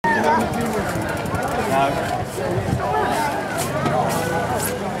Here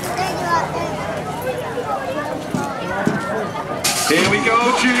we go,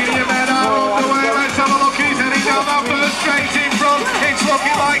 junior men are on the way. Let's have a look. He's heading down that first straight in front. It's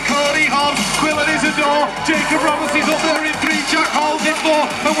looking like Cody Hobbs. Quillen is a door. Jacob Roberts is up there in 3. Jack Hall's in 4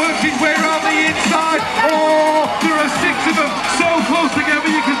 and works his way around the inside. Oh, there are 6 of them so close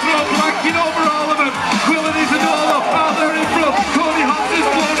together you can throw a blanket over all of them. Quillen is a door out there in front. Cody Hobbs has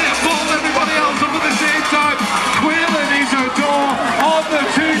blown it and balled everybody else up at the same time. Quillen is a door on the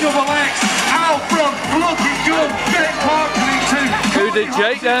 2XX out front. Looking good. Ben Clark coming too. Who did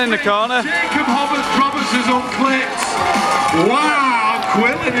Jake down in the corner? Jacob Roberts is unclipped. Wow,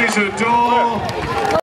 Quillen is a door.